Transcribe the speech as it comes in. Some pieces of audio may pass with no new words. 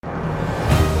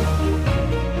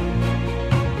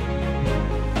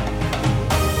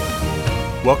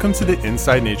Welcome to the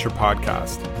Inside Nature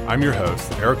podcast. I'm your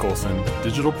host, Eric Olson,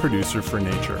 digital producer for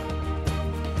Nature.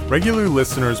 Regular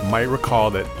listeners might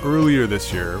recall that earlier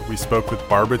this year, we spoke with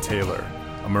Barbara Taylor,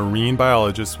 a marine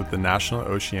biologist with the National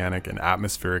Oceanic and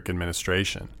Atmospheric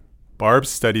Administration. Barb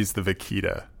studies the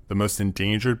vaquita, the most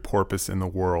endangered porpoise in the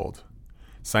world.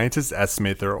 Scientists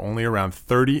estimate there are only around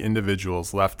 30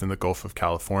 individuals left in the Gulf of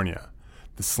California,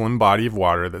 the slim body of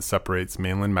water that separates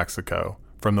mainland Mexico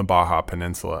from the Baja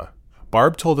Peninsula.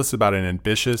 Barb told us about an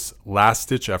ambitious,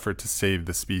 last-ditch effort to save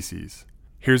the species.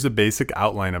 Here's a basic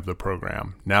outline of the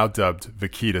program, now dubbed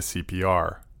Vaquita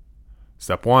CPR.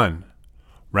 Step 1.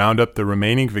 Round up the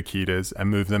remaining vaquitas and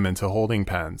move them into holding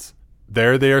pens.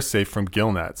 There they are safe from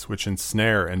gill nets, which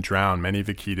ensnare and drown many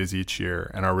vaquitas each year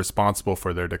and are responsible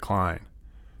for their decline.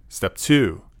 Step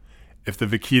 2. If the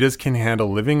vaquitas can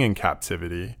handle living in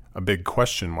captivity, a big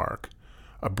question mark,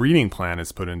 a breeding plan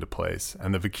is put into place,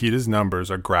 and the vaquitas' numbers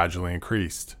are gradually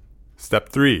increased. Step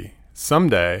 3.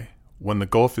 Someday, when the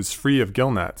Gulf is free of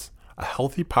gill nets, a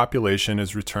healthy population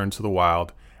is returned to the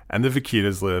wild, and the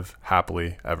vaquitas live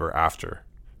happily ever after.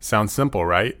 Sounds simple,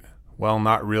 right? Well,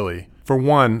 not really. For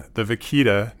one, the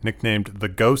vaquita, nicknamed the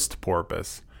ghost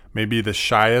porpoise, may be the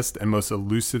shyest and most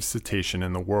elusive cetacean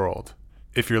in the world.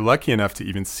 If you're lucky enough to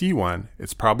even see one,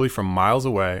 it's probably from miles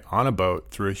away on a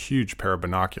boat through a huge pair of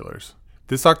binoculars.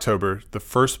 This October, the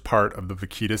first part of the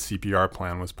Vaquita CPR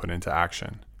plan was put into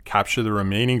action. Capture the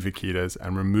remaining vaquitas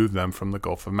and remove them from the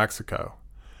Gulf of Mexico.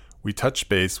 We touched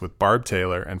base with Barb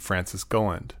Taylor and Francis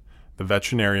Gulland, the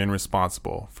veterinarian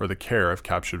responsible for the care of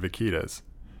captured vaquitas,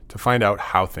 to find out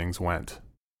how things went.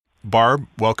 Barb,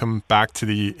 welcome back to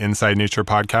the Inside Nature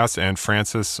podcast, and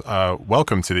Francis,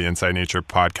 welcome to the Inside Nature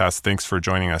podcast. Thanks for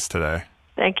joining us today.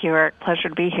 Thank you, Eric. Pleasure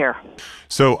to be here.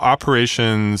 So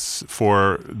operations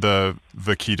for the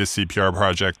Vaquita CPR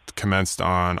project commenced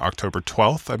on October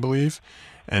 12th, I believe,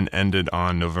 and ended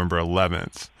on November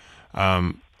 11th.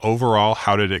 Overall,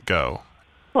 how did it go?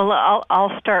 Well,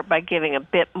 I'll start by giving a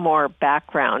bit more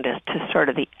background as to sort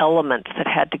of the elements that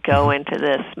had to go into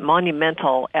this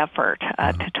monumental effort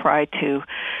to try to,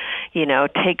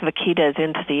 take vaquitas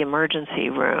into the emergency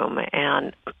room.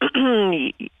 And,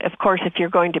 of course, if you're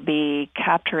going to be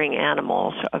capturing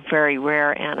animals, a very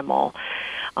rare animal,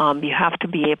 you have to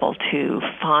be able to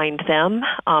find them.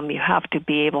 You have to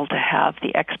be able to have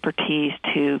the expertise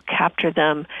to capture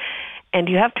them. And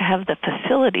you have to have the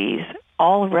facilities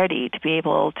all ready to be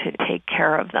able to take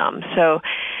care of them. So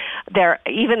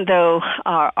even though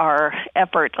our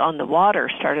efforts on the water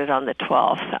started on the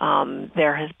 12th,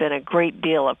 there has been a great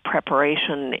deal of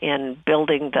preparation in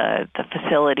building the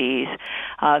facilities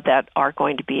that are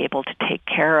going to be able to take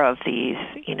care of these,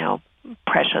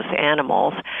 precious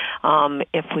animals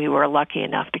if we were lucky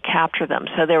enough to capture them.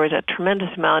 So there was a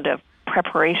tremendous amount of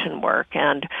preparation work,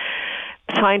 and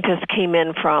scientists came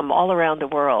in from all around the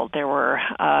world. There were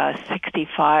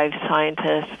 65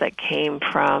 scientists that came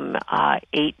from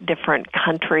 8 different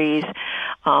countries,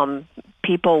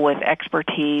 people with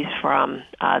expertise from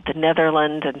the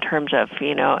Netherlands in terms of,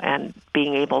 and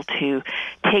being able to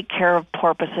take care of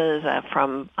porpoises,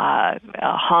 from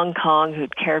Hong Kong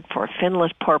who'd cared for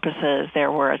finless porpoises.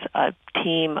 There was a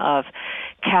team of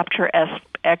capture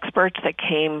experts that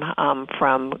came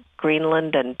from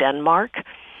Greenland and Denmark,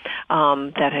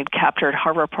 that had captured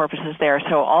harbor porpoises there.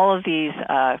 So all of these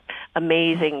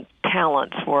amazing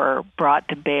talents were brought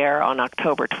to bear on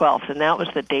October 12th, and that was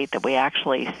the date that we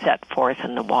actually set forth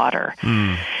in the water.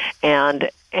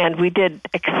 And we did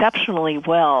exceptionally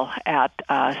well at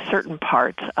certain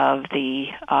parts of the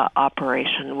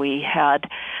operation. We had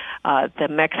the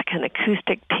Mexican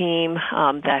acoustic team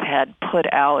that had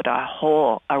put out a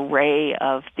whole array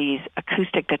of these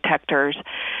acoustic detectors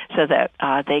so that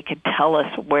they could tell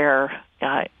us where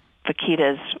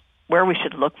we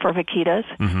should look for vaquitas.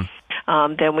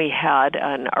 Then we had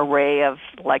an array of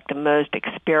the most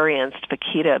experienced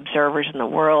vaquita observers in the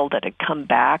world that had come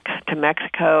back to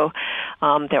Mexico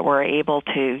that were able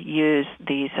to use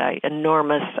these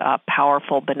enormous,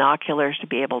 powerful binoculars to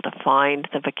be able to find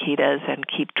the vaquitas and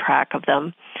keep track of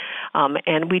them.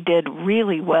 And we did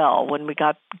really well when we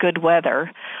got good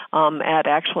weather at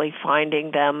actually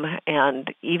finding them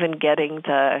and even getting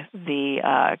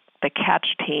the catch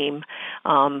team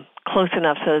close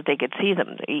enough so that they could see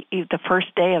them. The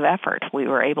first day of effort, we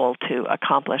were able to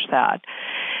accomplish that.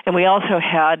 And we also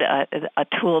had a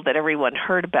tool that everyone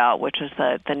heard about, which is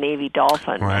the Navy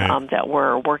Dolphin, that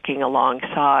we're working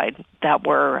alongside, that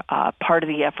were part of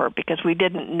the effort because we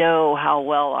didn't know how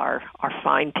well our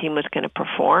find team was going to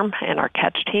perform and our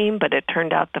catch team, but it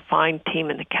turned out the find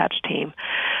team and the catch team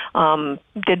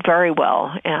did very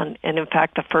well. And in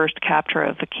fact, the first capture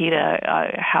of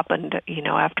Vaquita happened,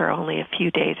 after only a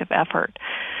few days of effort.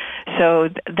 So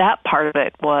that part of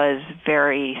it was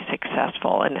very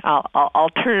successful, and I'll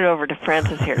turn it over to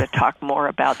Francis here to talk more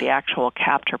about the actual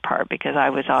capture part, because I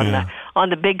was on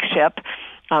the big ship,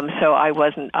 so I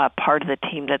wasn't part of the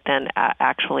team that then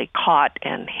actually caught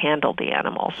and handled the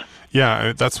animals.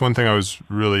 Yeah, that's one thing I was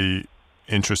really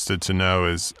interested to know,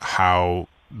 is how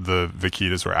the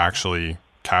vaquitas were actually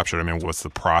captured. I mean, what's the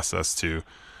process to,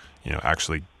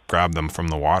 actually grab them from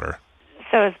the water?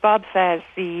 So as Bob says,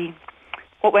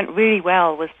 what went really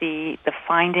well was the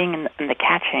finding and the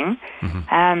catching.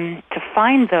 Mm-hmm. To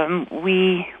find them,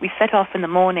 we set off in the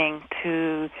morning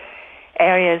to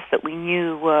areas that we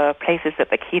knew were places that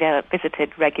Vaquita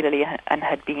visited regularly and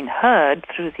had been heard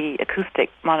through the acoustic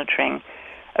monitoring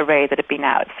array that had been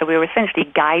out. So we were essentially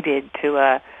guided to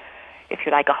a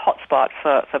hotspot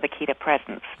for Vaquita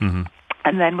presence. Mm-hmm.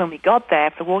 And then when we got there,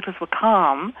 if the waters were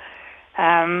calm,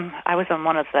 I was on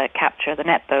one of the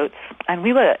net boats, and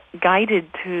we were guided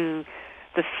to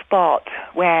the spot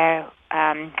where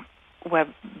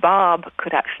Barb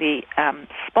could actually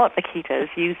spot vaquitas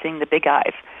using the big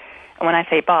eyes. And when I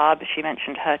say Barb, she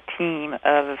mentioned her team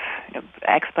of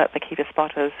expert vaquita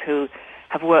spotters who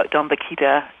have worked on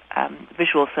vaquita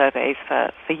visual surveys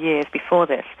for years before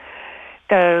this.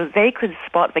 So they could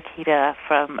spot vaquita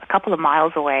from a couple of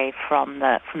miles away from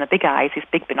the big eyes, these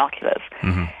big binoculars,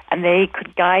 mm-hmm. and they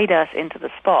could guide us into the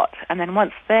spot. And then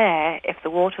once there, if the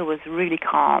water was really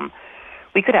calm,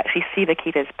 we could actually see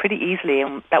vaquitas pretty easily,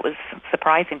 and that was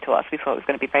surprising to us. We thought it was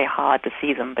going to be very hard to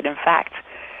see them, but in fact,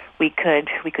 we could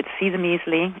see them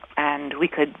easily, and we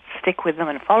could stick with them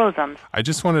and follow them. I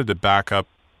just wanted to back up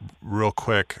real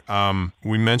quick.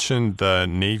 We mentioned the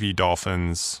Navy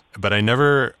dolphins, but I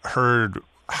never heard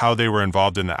how they were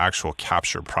involved in the actual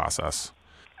capture process.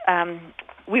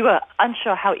 We were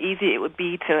unsure how easy it would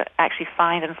be to actually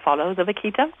find and follow the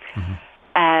vaquita. Mm-hmm.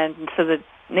 And so the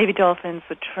Navy dolphins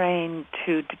were trained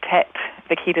to detect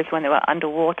vaquitas when they were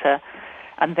underwater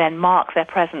and then mark their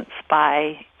presence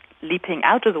by leaping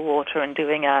out of the water and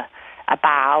doing a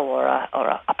bow or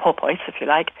a porpoise, if you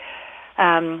like.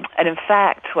 And in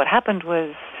fact, what happened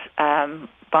was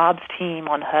Barb's team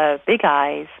on her big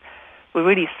eyes were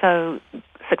really so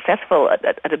successful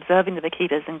at observing the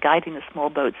vaquitas and guiding the small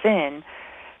boats in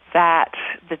that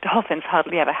the dolphins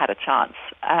hardly ever had a chance.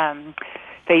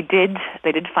 They did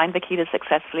find vaquitas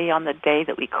successfully on the day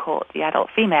that we caught the adult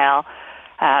female.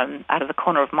 Out of the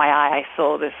corner of my eye, I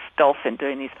saw this dolphin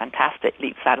doing these fantastic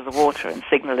leaps out of the water and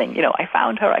signaling, I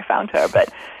found her. But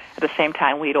at the same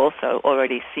time, we'd also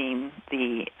already seen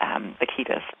the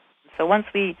vaquitas. So once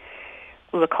we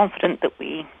were confident that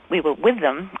we were with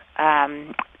them,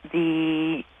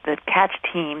 the catch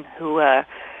team, who were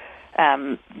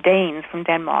Danes from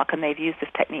Denmark, and they've used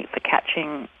this technique for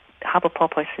catching harbor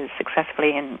porpoises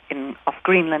successfully off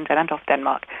Greenland and off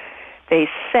Denmark. They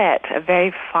set a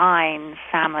very fine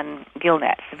salmon gill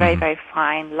net, a very, very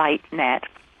fine, light net,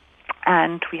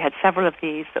 and we had several of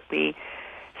these that we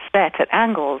set at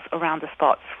angles around the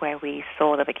spots where we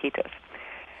saw the vaquitas.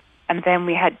 And then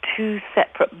we had two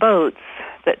separate boats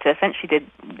that essentially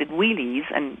did wheelies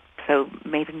and so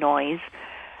made a noise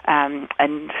and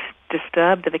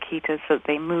disturbed the vaquitas so that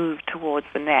they moved towards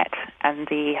the net. And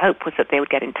the hope was that they would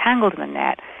get entangled in the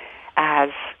net as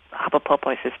harbor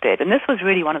porpoises did. And this was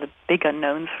really one of the big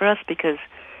unknowns for us, because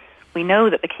we know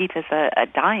that vaquitas are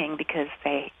dying because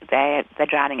they're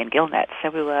drowning in gill nets. So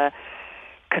we were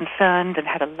concerned and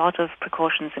had a lot of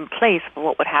precautions in place for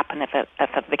what would happen if a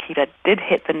vaquita did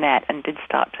hit the net and did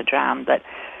start to drown. But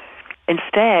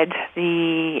instead,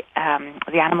 the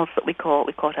animals that we caught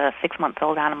a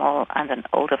 6-month-old animal and an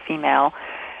older female,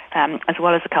 as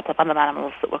well as a couple of other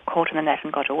animals that were caught in the net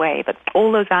and got away. But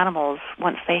all those animals,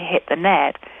 once they hit the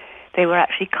net, they were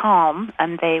actually calm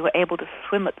and they were able to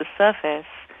swim at the surface,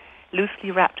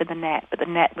 loosely wrapped in the net, but the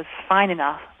net was fine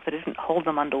enough that it didn't hold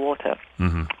them underwater.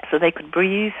 Mm-hmm. So they could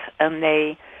breathe and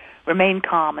they remained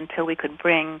calm until we could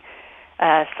bring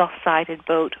a soft-sided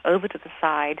boat over to the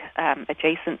side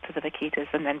adjacent to the vaquitas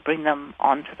and then bring them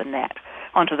onto the net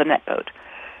boat.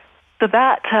 So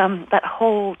that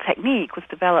whole technique was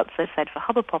developed, as I said, for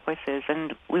harbor porpoises,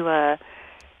 and we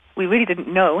really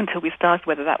didn't know until we started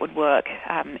whether that would work.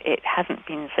 It hasn't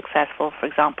been successful. For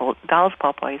example, Dall's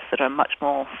porpoise that are much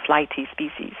more flighty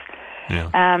species.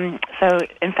 Yeah. So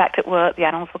in fact, it worked. The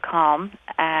animals were calm,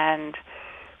 and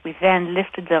we then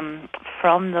lifted them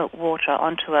from the water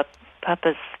onto a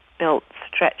purpose-built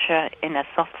stretcher in a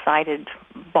soft-sided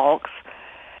box,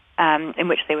 in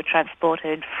which they were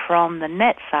transported from the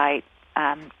net site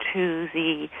to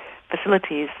the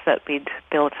facilities that we'd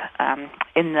built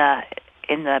in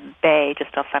the bay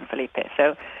just off San Felipe.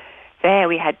 So there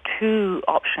we had two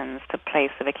options to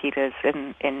place the vaquitas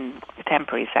in the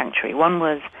temporary sanctuary. One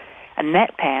was a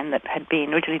net pen that had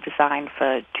been originally designed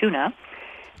for tuna,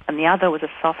 and the other was a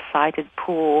soft-sided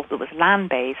pool that was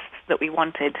land-based that we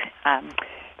wanted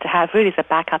to have really as a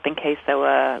backup in case there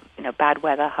were bad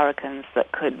weather, hurricanes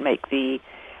that could make the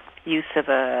use of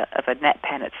a net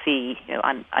pen at sea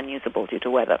unusable due to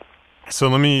weather. So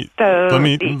let me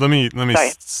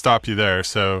stop you there.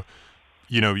 So,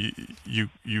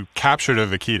 you captured a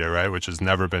vaquita, right, which has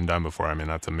never been done before. I mean,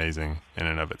 that's amazing in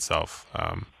and of itself.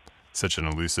 Such an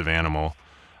elusive animal.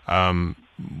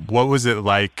 What was it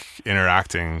like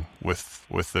interacting with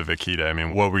the vaquita? I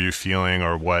mean, what were you feeling,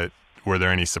 or were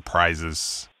there any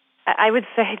surprises? I would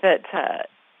say that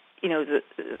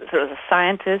sort of a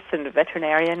scientist and a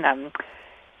veterinarian,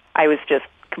 I was just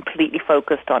completely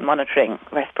focused on monitoring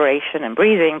respiration and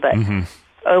breathing, but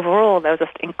overall there was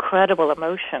just incredible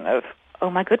emotion of, oh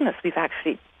my goodness, we've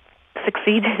actually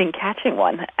succeeded in catching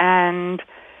one, and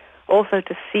also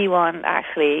to see one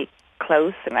actually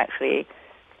close and actually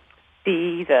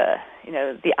see the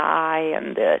eye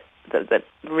and the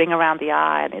ring around the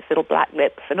eye and its little black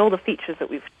lips and all the features that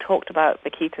we've talked about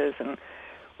vaquitas and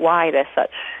why they're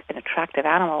such an attractive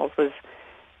animals was,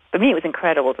 for me, it was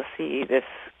incredible to see this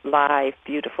live,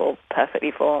 beautiful,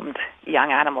 perfectly formed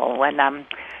young animal when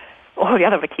all the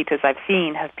other vaquitas I've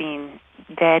seen have been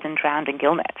dead and drowned in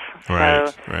gill nets.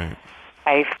 Right.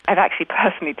 I've actually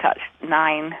personally touched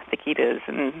 9 vaquitas,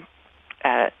 and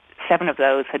 7 of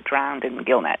those had drowned in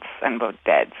gill nets and were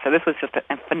dead. So this was just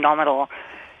a phenomenal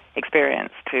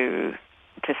experience to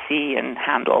see and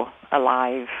handle a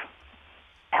live,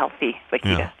 healthy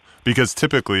vaquita. Yeah. Because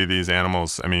typically these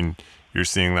animals, I mean, you're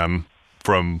seeing them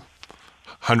from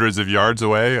hundreds of yards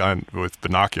away with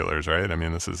binoculars, right? I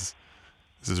mean, this is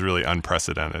really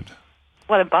unprecedented.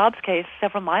 Well, in Bob's case,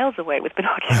 several miles away with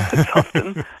binoculars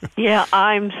often. Yeah,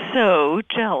 I'm so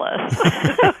jealous.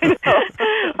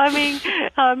 I mean,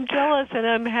 I'm jealous, and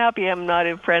I'm happy I'm not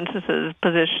in Francis's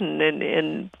position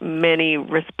in many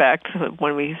respects,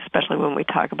 especially when we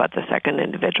talk about the second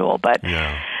individual. But,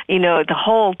 the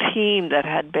whole team that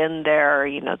had been there,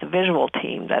 the visual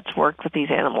team that's worked with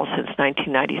these animals since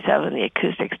 1997, the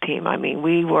acoustics team, I mean,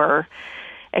 we were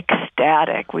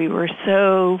ecstatic. We were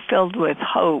so filled with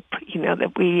hope,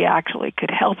 that we actually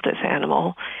could help this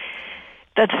animal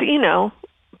that's,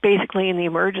 basically in the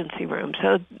emergency room.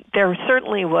 So there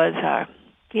certainly was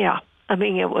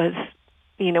it was,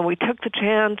 we took the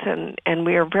chance, and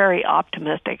we are very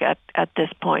optimistic at this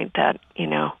point that,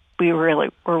 we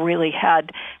really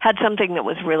had something that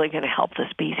was really going to help the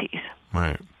species.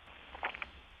 Right.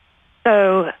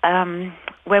 So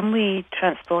when we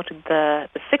transported the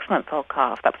 6-month-old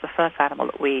calf, that was the first animal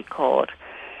that we caught,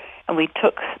 and we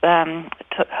took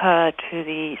her to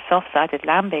the soft-sided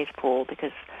land-based pool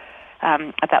because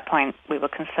at that point we were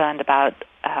concerned about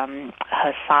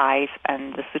her size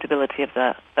and the suitability of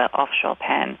the offshore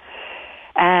pen.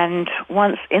 And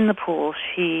once in the pool,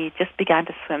 she just began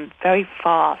to swim very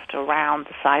fast around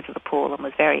the sides of the pool and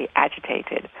was very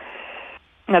agitated.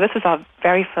 Now, this was our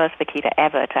very first vaquita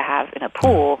ever to have in a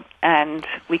pool, and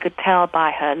we could tell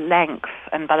by her length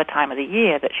and by the time of the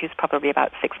year that she was probably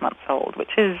about 6 months old,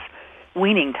 which is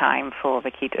weaning time for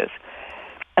vaquitas.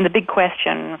 And the big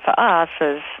question for us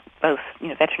as both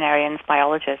veterinarians,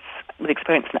 biologists with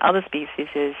experience in other species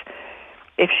is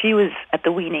if she was at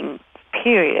the weaning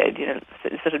period,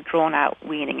 sort of drawn-out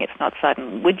weaning, it's not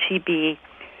sudden, would she be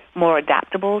more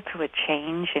adaptable to a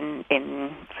change in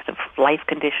sort of life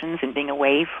conditions and being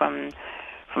away from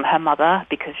her mother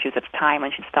because she was at a time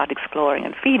when she'd start exploring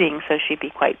and feeding, so she'd be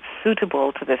quite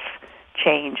suitable to this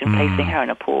change and placing her in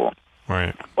a pool.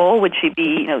 Right. Or would she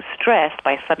be, stressed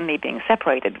by suddenly being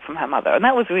separated from her mother? And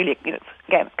that was really,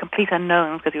 again, complete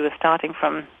unknown because we were starting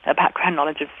from a background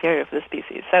knowledge of theory of the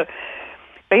species. So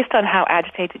based on how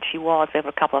agitated she was over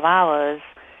a couple of hours,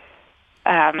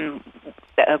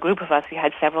 a group of us, we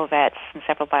had several vets and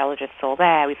several biologists all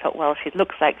there, we thought, well, she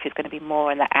looks like she's going to be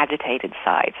more in the agitated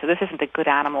side. So this isn't a good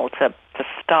animal to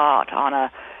start on a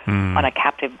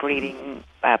captive breeding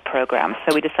program.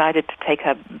 So we decided to take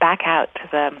her back out to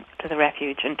the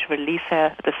refuge and to release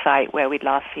her at the site where we'd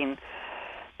last seen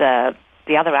the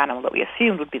other animal that we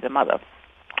assumed would be the mother.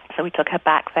 So we took her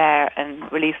back there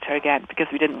and released her again because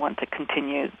we didn't want to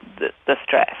continue the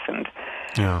stress. And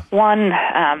one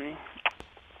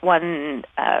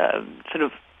sort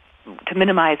of, to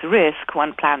minimize risk,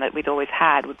 one plan that we'd always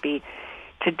had would be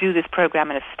to do this program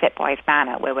in a stepwise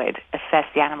manner where we'd assess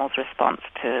the animal's response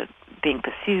to being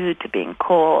pursued, to being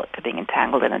caught, to being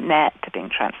entangled in a net, to being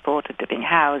transported, to being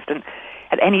housed. And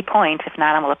at any point, if an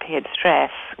animal appeared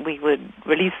stressed, we would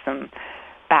release them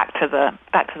back to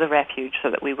the refuge so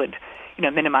that we would,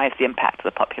 minimize the impact of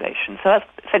the population. So that's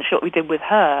essentially what we did with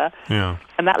her. Yeah.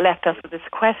 And that left us with this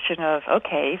question of,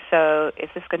 okay, so is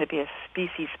this going to be a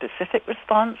species-specific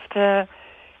response to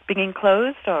being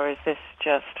enclosed, or is this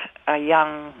just a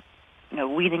young,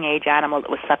 weaning age animal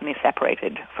that was suddenly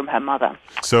separated from her mother?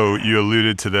 So you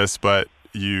alluded to this, but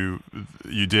you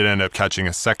did end up catching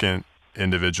a second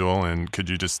individual, and could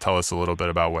you just tell us a little bit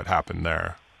about what happened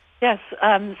there? Yes,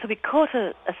 so we caught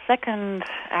a second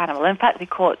animal. In fact, we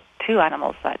caught two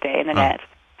animals that day in the net.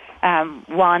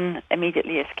 One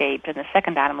immediately escaped, and the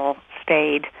second animal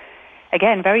stayed,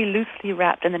 again, very loosely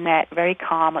wrapped in the net, very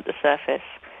calm at the surface.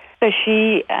 So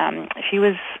she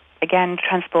was, again,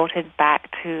 transported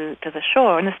back to the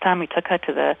shore, and this time we took her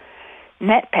to the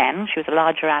net pen. She was a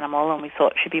larger animal, and we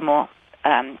thought she'd be more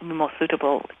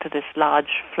suitable to this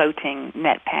large floating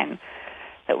net pen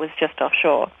that was just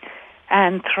offshore.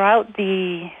 And throughout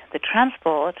the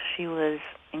transport, she was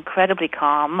incredibly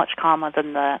calm, much calmer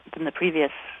than the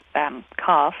previous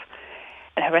calf.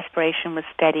 And her respiration was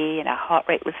steady, and her heart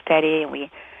rate was steady. And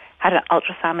we had an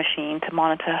ultrasound machine to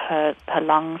monitor her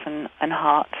lungs and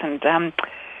heart. And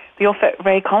we all felt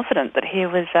very confident that here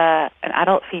was an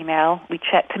adult female. We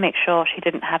checked to make sure she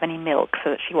didn't have any milk,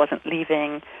 so that she wasn't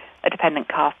leaving a dependent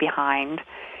calf behind.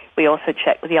 We also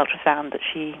checked with the ultrasound that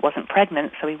she wasn't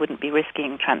pregnant, so we wouldn't be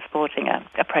risking transporting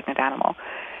a pregnant animal.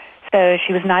 So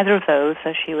she was neither of those,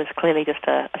 so she was clearly just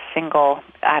a single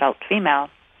adult female.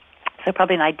 So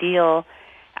probably an ideal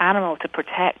animal to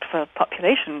protect for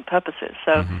population purposes.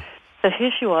 So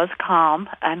here she was, calm,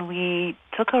 and we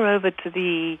took her over to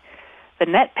the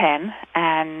net pen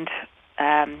and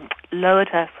lowered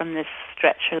her from this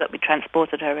stretcher that we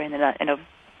transported her in a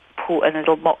pool, in a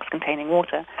little box containing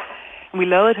water. And we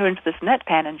lowered her into this net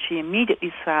pen, and she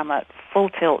immediately swam at full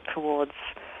tilt towards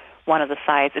one of the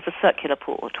sides. It's a circular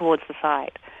pool, towards the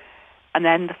side. And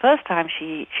then the first time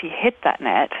she hit that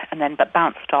net and then but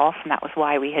bounced off, and that was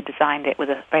why we had designed it with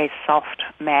a very soft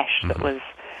mesh that was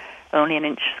only an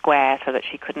inch square so that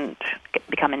she couldn't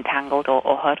become entangled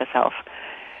or hurt herself.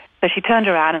 So she turned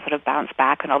around and sort of bounced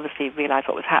back and obviously realized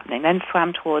what was happening, then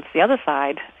swam towards the other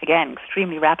side, again,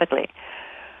 extremely rapidly.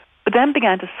 But then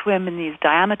began to swim in these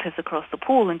diameters across the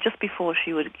pool, and just before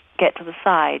she would get to the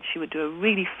side, she would do a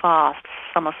really fast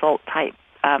somersault-type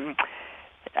turn,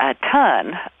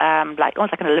 almost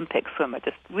like an Olympic swimmer,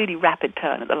 just really rapid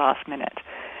turn at the last minute.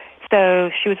 So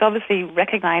she was obviously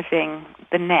recognizing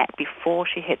the net before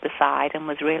she hit the side and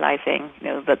was realizing,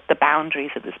 the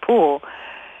boundaries of this pool.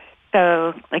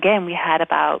 So again, we had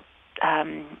about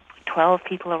 12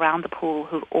 people around the pool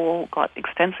who all got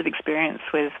extensive experience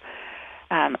with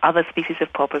other species of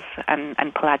porpoise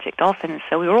and pelagic dolphins.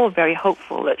 So we were all very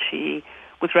hopeful that she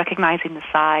was recognizing the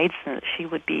sides and that she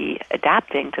would be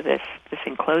adapting to this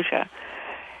enclosure.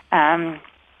 And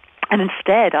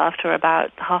instead, after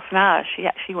about half an hour, she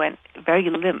actually went very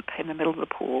limp in the middle of the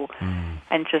pool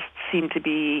and just seemed to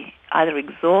be either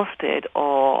exhausted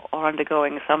or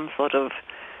undergoing some sort of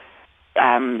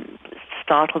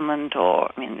startlement,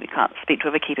 we can't speak to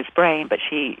a vaquita's brain, but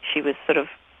she was sort of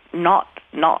not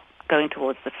going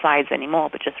towards the sides anymore,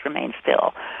 but just remained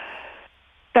still.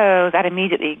 So that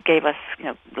immediately gave us,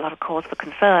 a lot of cause for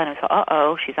concern. We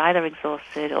thought, she's either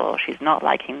exhausted or she's not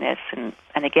liking this. And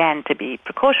again, to be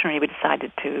precautionary, we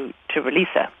decided to release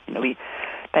her.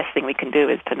 Best thing we can do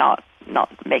is to not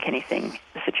make the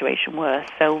situation worse.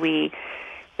 So we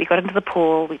got into the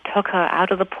pool, we took her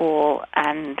out of the pool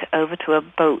and over to a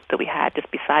boat that we had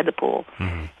just beside the pool.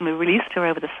 And we released her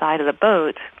over the side of the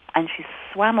boat, and she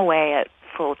swam away at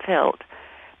full tilt.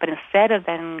 But instead of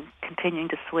then continuing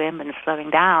to swim and slowing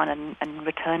down and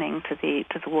returning to the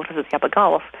waters of the upper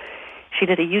Gulf, she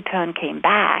did a U-turn, came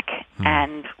back,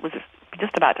 and was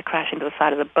just about to crash into the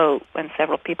side of the boat when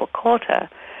several people caught her.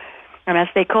 And as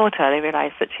they caught her, they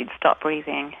realized that she'd stopped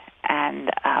breathing,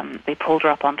 and they pulled her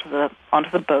up onto the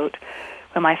boat,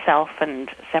 where myself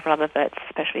and several other vets,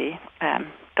 especially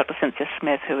Dr. Cynthia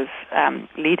Smith, who was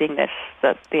leading the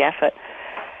effort.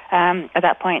 At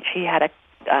that point, she had a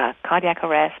cardiac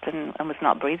arrest and was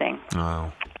not breathing.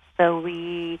 Wow. So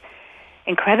we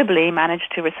incredibly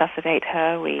managed to resuscitate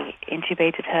her. We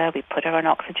intubated her. We put her on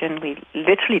oxygen. We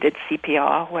literally did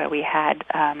CPR, where we got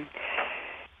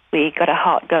her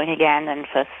heart going again, and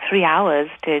for 3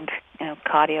 hours did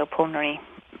cardiopulmonary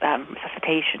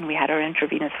resuscitation. We had her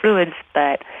intravenous fluids,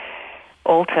 but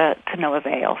all to no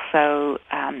avail. So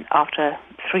after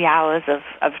 3 hours of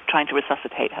trying to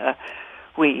resuscitate her,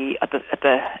 we at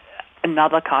the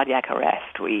another cardiac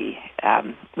arrest, we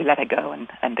let her go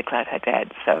and declared her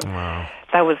dead. So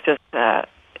that was just,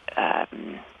 I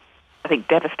think,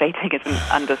 devastating is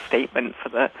an understatement for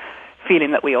the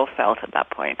feeling that we all felt at that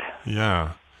point.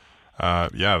 Yeah.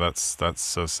 That's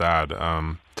so sad.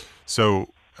 So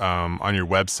on your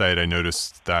website, I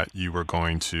noticed that you were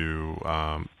going to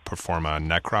perform a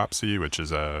necropsy, which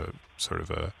is a sort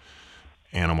of a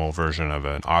animal version of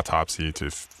an autopsy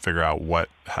to figure out what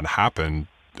had happened.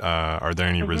 Are there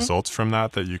any results from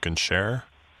that you can share?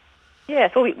 Yeah,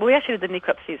 so we actually did the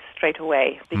necropsies straight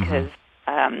away because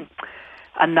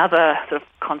another sort of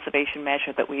conservation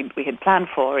measure that we had planned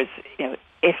for is,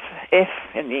 if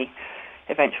in the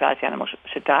eventuality the animal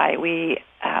should die, we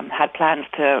had plans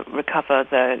to recover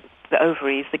the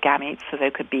ovaries, the gametes, so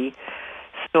they could be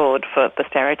stored for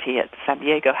posterity. San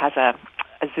Diego has a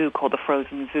zoo called the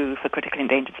Frozen Zoo for critically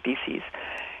endangered species.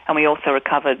 And we also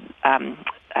recovered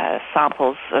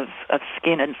samples of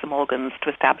skin and some organs to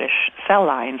establish cell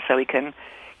lines so we can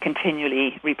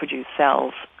continually reproduce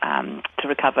cells to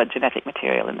recover genetic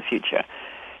material in the future.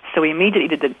 So we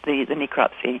immediately did the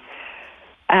necropsy.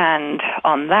 And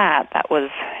on that was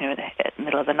in the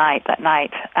middle of the night, that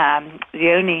night.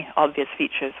 The only obvious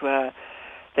features were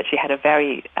that she had a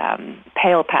very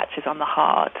pale patches on the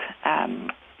heart.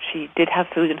 She did have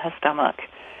food in her stomach,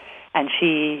 and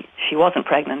she wasn't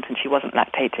pregnant and she wasn't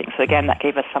lactating. So again, that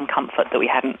gave us some comfort that we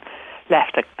hadn't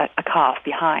left a calf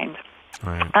behind.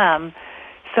 Right.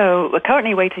 So we're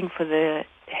currently waiting for the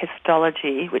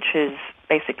histology, which is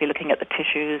basically looking at the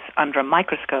tissues under a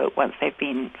microscope once they've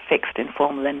been fixed in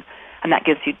formalin, and that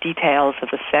gives you details of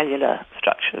the cellular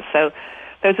structures. So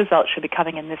those results should be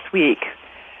coming in this week.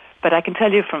 But I can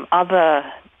tell you from other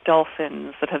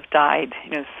dolphins that have died,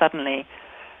 suddenly,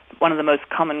 one of the most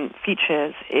common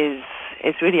features is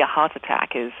really a heart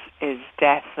attack, is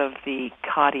death of the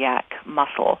cardiac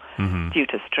muscle due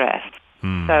to stress.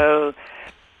 So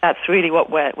that's really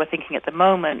what we're thinking at the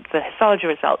moment. The histology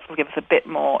results will give us a bit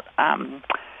more on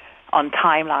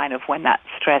timeline of when that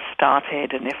stress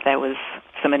started and if there was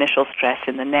some initial stress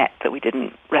in the net that we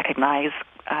didn't recognize,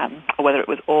 or whether it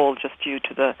was all just due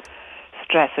to the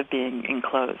stress of being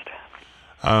enclosed.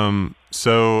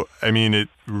 So, I mean, it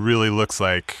really looks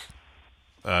like,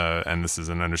 and this is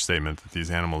an understatement, that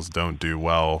these animals don't do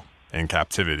well in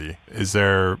captivity. Is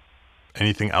there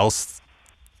anything else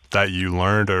that you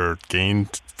learned or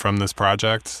gained from this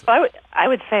project? I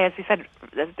would say, as you said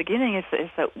at the beginning, is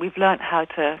that we've learned how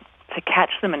to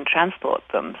catch them and transport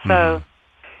them. So,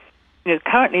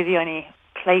 currently the only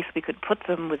place we could put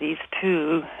them with these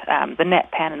two, the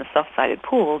net pen and the soft-sided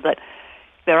pool, but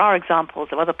there are examples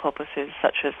of other porpoises,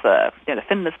 such as the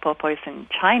finless porpoise in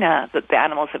China, that the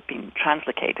animals have been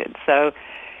translocated. So,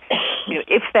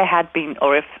 if there had been,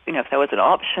 or if there was an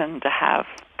option to have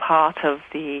part of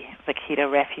the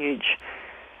Vaquita refuge,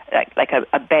 like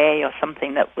a bay or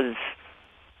something that was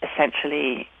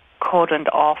essentially cordoned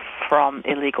off from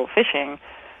illegal fishing,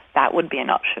 that would be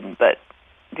an option. But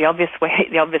the obvious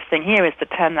thing here is to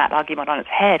turn that argument on its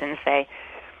head and say,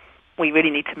 we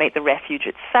really need to make the refuge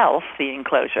itself the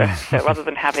enclosure. So rather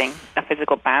than having a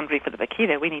physical boundary for the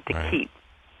vaquita, we need to keep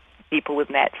people with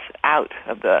nets out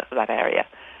of that area.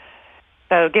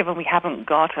 So given we haven't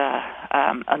got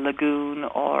a lagoon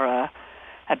or a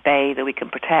bay that we can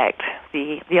protect,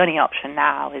 the only option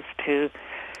now is to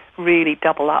really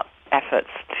double up efforts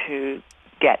to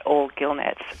get all gill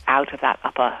nets out of that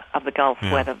upper of the Gulf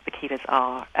where the vaquitas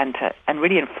are, and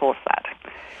really enforce that.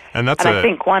 And I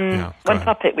think one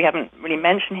topic we haven't really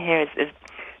mentioned here is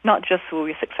not just were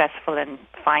we successful in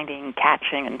finding,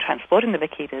 catching, and transporting the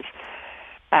vaquitas.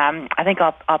 I think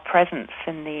our presence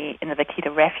in the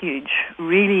Vaquita refuge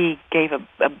really gave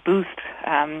a boost,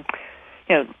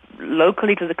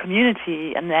 locally to the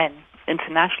community, and then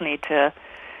internationally to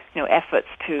efforts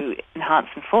to enhance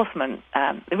enforcement.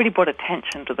 It really brought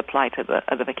attention to the plight of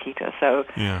the vaquita. So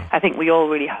I think we all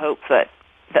really hope that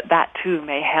too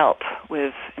may help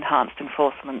with enhanced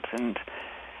enforcement and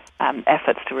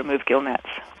efforts to remove gill nets.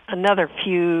 Another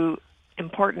few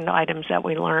important items that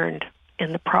we learned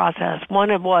in the process. One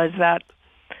was that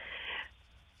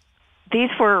these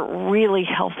were really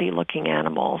healthy-looking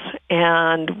animals,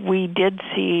 and we did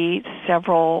see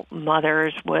several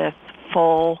mothers with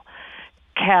full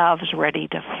calves ready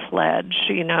to fledge,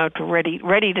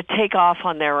 ready to take off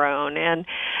on their own, and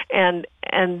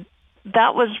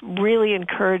that was really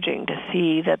encouraging to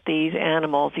see that these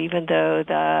animals, even though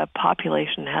the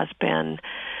population has been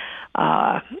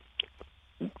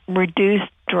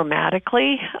reduced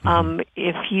dramatically,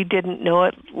 if you didn't know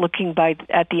it looking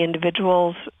at the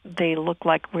individuals, they look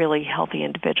like really healthy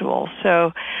individuals.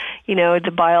 So,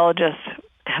 the biologists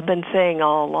have been saying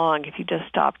all along, if you just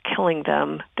stop killing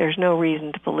them, there's no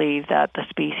reason to believe that the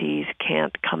species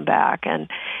can't come back. And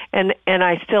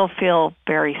I still feel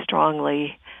very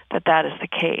strongly that is the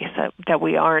case, that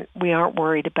we aren't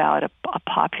worried about a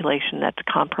population that's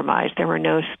compromised. There were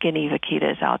no skinny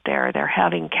vaquitas out there. They're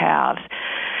having calves.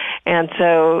 And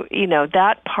so,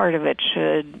 that part of it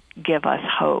should give us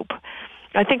hope.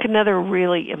 I think another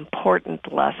really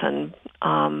important lesson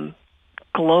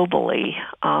globally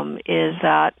is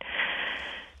that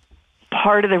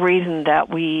part of the reason that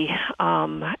we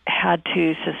had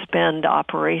to suspend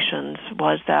operations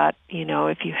was that,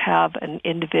 if you have an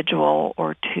individual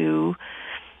or two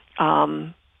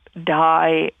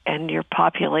die and your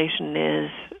population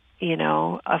is,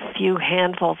 a few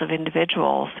handfuls of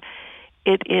individuals,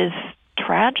 it is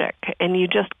tragic, and you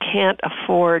just can't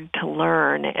afford to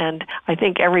learn. And I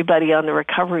think everybody on the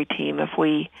recovery team, if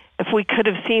we could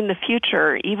have seen the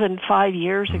future even 5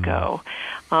 years ago,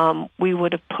 we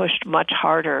would have pushed much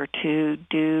harder to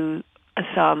do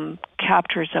some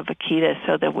captures of vaquitas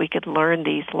so that we could learn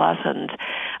these lessons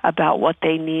about what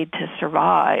they need to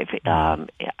survive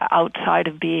outside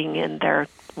of being in their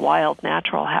wild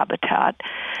natural habitat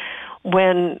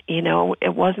when,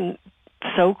 it wasn't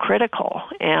so critical.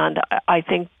 And I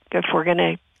think if we're going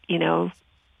to,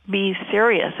 be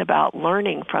serious about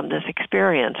learning from this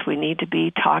experience, we need to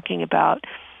be talking about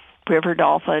river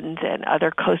dolphins and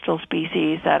other coastal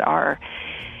species that are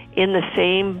in the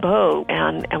same boat.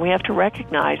 And we have to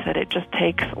recognize that it just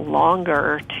takes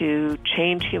longer to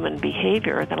change human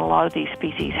behavior than a lot of these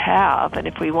species have. And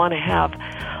if we want to have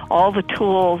all the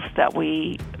tools that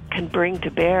we can bring to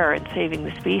bear in saving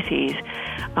the species,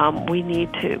 we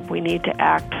need to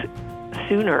act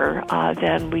sooner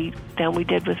than we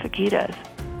did with vaquitas.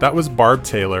 That was Barb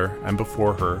Taylor, and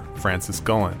before her, Frances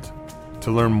Gulland. To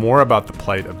learn more about the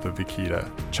plight of the vaquita,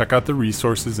 check out the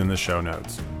resources in the show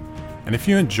notes. And if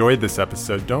you enjoyed this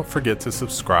episode, don't forget to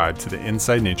subscribe to the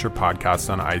Inside Nature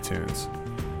podcast on iTunes.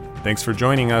 Thanks for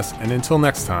joining us, and until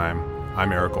next time,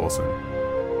 I'm Eric Olson.